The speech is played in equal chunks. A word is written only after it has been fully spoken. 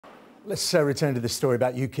Let's return to this story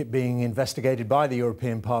about UKIP being investigated by the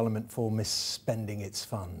European Parliament for misspending its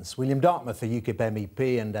funds. William Dartmouth, a UKIP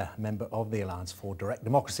MEP and a member of the Alliance for Direct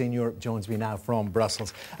Democracy in Europe, joins me now from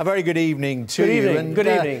Brussels. A very good evening to you. Good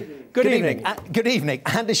evening. Good evening.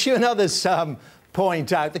 And as you and others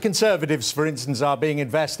point out, the Conservatives, for instance, are being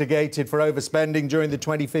investigated for overspending during the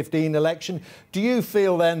 2015 election. Do you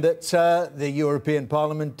feel then that the European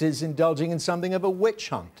Parliament is indulging in something of a witch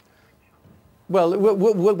hunt? Well,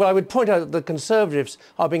 I would point out that the Conservatives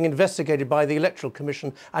are being investigated by the Electoral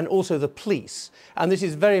Commission and also the police. And this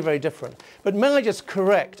is very, very different. But may I just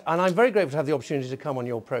correct, and I'm very grateful to have the opportunity to come on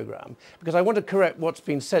your programme, because I want to correct what's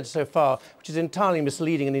been said so far, which is entirely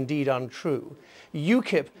misleading and indeed untrue.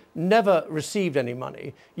 UKIP never received any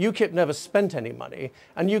money, UKIP never spent any money,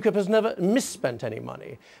 and UKIP has never misspent any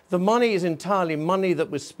money. The money is entirely money that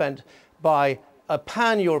was spent by a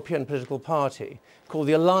pan-European political party called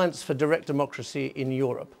the Alliance for Direct Democracy in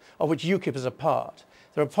Europe, of which UKIP is a part.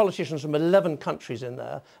 There are politicians from 11 countries in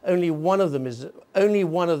there. Only one of them is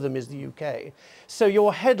the UK. So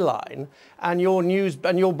your headline and your news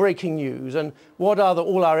and your breaking news and what are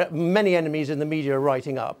all our many enemies in the media are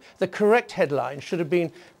writing up, the correct headline should have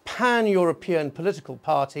been pan-European political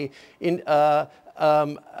party in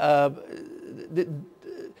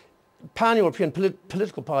pan-European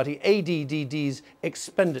political party, ADD's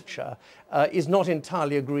expenditure is not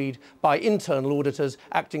entirely agreed by internal auditors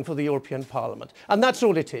acting for the European Parliament. And that's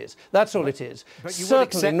all it is. That's all it is.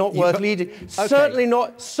 Certainly not worth leading. Okay. Certainly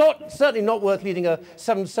not worth leading a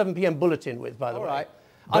 7 p.m. bulletin with, by the way. Right.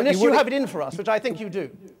 Unless you have it in for us, which I think you do.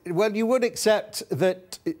 Well, you would accept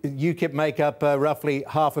that UKIP make up roughly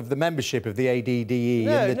half of the membership of the ADDE,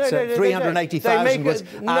 and that 380,000 was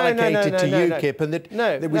allocated to UKIP, and that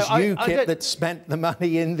it was UKIP that spent the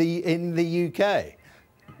money in the UK.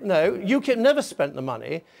 No, UKIP never spent the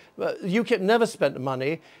money. UKIP never spent the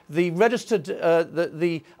money. The registered,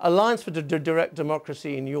 the Alliance for Direct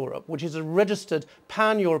Democracy in Europe, which is a registered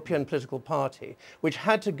pan-European political party, which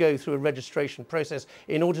had to go through a registration process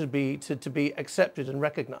in order to be accepted and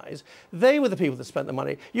recognised, they were the people that spent the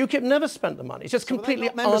money. UKIP never spent the money. It's just completely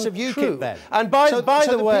untrue. Members of UKIP then. And by the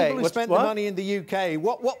way, people who spent the money in the UK,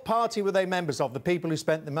 what party were they members of? The people who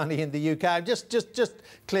spent the money in the UK. Just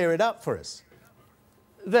clear it up for us.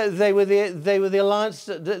 They were the alliance.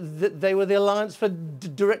 They were the Alliance for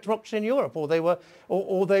Direct Democracy in Europe, or they were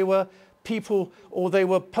people, or they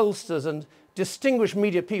were pollsters and distinguished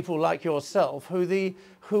media people like yourself, who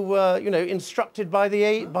were instructed by the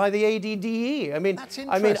ADDE. I mean, that's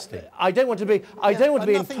interesting. I don't want to be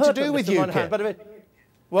impertinent, to do with UKIP. But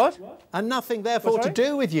what? And nothing, therefore, to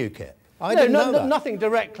do with UKIP. Nothing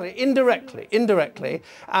directly, indirectly.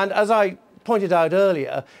 And as I pointed out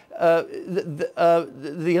earlier,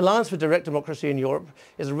 the Alliance for Direct Democracy in Europe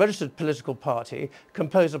is a registered political party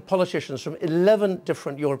composed of politicians from 11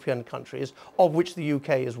 different European countries, of which the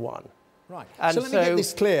UK is one. Right. And so let me get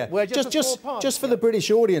this clear, just for the British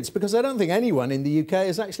audience, because I don't think anyone in the UK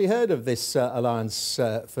has actually heard of this Alliance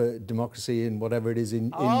for Democracy in whatever it is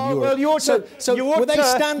in Europe. Well, were they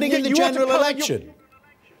standing in the general election?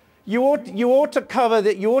 You ought to cover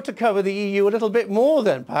the EU a little bit more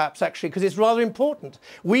then, perhaps, actually, because it's rather important.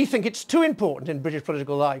 We think it's too important in British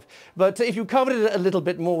political life. But if you covered it a little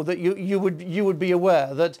bit more, that you would be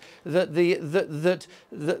aware that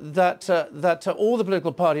all the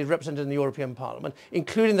political parties represented in the European Parliament,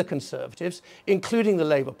 including the Conservatives, including the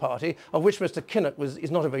Labour Party, of which Mr. Kinnock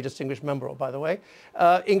is not a very distinguished member of, by the way,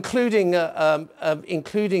 including the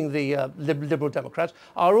Liberal Democrats,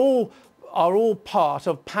 are all part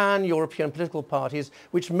of pan-European political parties,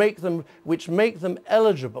 which make them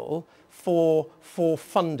eligible for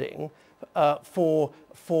funding for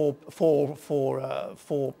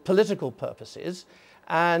political purposes.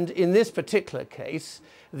 And in this particular case,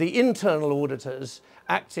 the internal auditors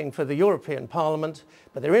acting for the European Parliament,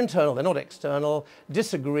 but they're internal, they're not external,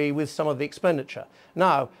 disagree with some of the expenditure.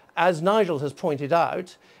 Now, as Nigel has pointed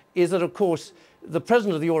out, is that, of course, the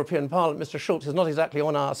President of the European Parliament, Mr. Schulz, is not exactly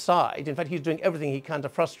on our side. In fact, he's doing everything he can to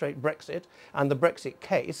frustrate Brexit and the Brexit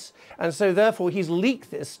case. And so, therefore, he's leaked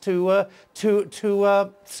this to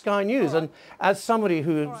Sky News. Right. And as somebody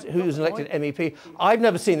who's an elected MEP, I've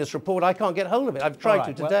never seen this report. I can't get hold of it. I've tried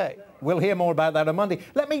to today. We'll hear more about that on Monday.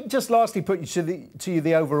 Let me just lastly put to you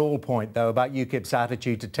the overall point, though, about UKIP's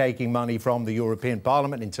attitude to taking money from the European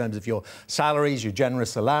Parliament in terms of your salaries, your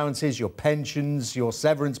generous allowances, your pensions, your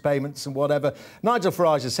severance payments and whatever. Nigel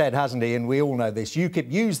Farage has said, hasn't he, and we all know this,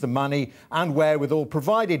 UKIP used the money and wherewithal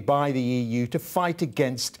provided by the EU to fight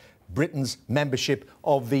against Britain's membership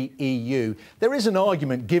of the EU. There is an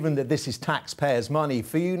argument, given that this is taxpayers' money,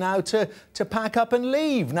 for you now to pack up and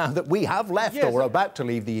leave, now that we have left or are about to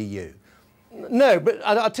leave the EU. No, but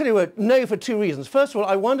I'll tell you what, no, for two reasons. First of all,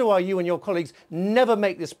 I wonder why you and your colleagues never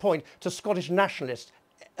make this point to Scottish nationalists,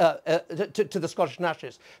 to the Scottish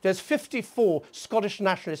nationalists. There's 54 Scottish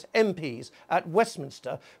nationalist MPs at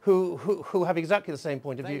Westminster who have exactly the same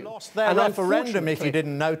point of view. They lost their referendum, if you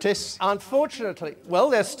didn't notice. Unfortunately, well,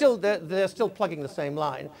 they're still plugging the same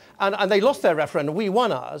line, and they lost their referendum. We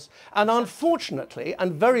won ours, and unfortunately,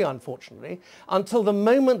 and very unfortunately, until the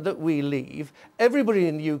moment that we leave, everybody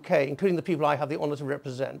in the UK, including the people I have the honour to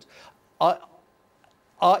represent, are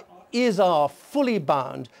fully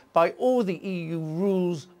bound by all the EU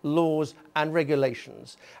rules, laws and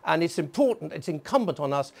regulations. And it's important, it's incumbent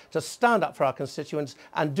on us to stand up for our constituents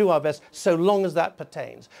and do our best so long as that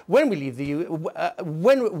pertains. When we leave the EU,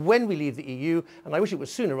 when we leave the EU, and I wish it was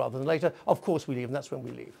sooner rather than later, of course we leave, and that's when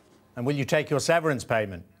we leave. And will you take your severance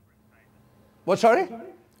payment? What, sorry?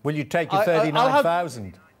 Will you take your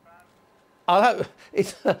 39,000? I'll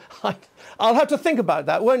have to think about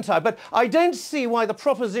that, won't I? But I don't see why the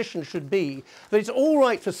proposition should be that it's all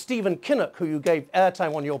right for Stephen Kinnock, who you gave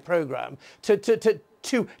airtime on your programme, to get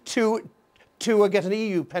an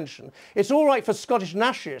EU pension. It's all right for Scottish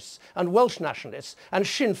nationalists and Welsh nationalists and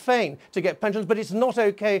Sinn Féin to get pensions, but it's not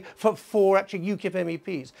OK for actually UKIP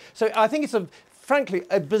MEPs. So I think it's frankly,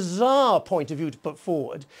 a bizarre point of view to put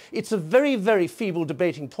forward. It's a very, very feeble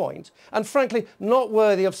debating point, and frankly, not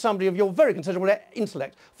worthy of somebody of your very considerable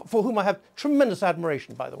intellect, for whom I have tremendous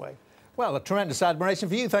admiration, by the way. Well, a tremendous admiration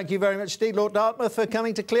for you. Thank you very much indeed, Lord Dartmouth, for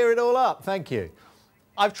coming to clear it all up. Thank you.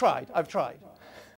 I've tried.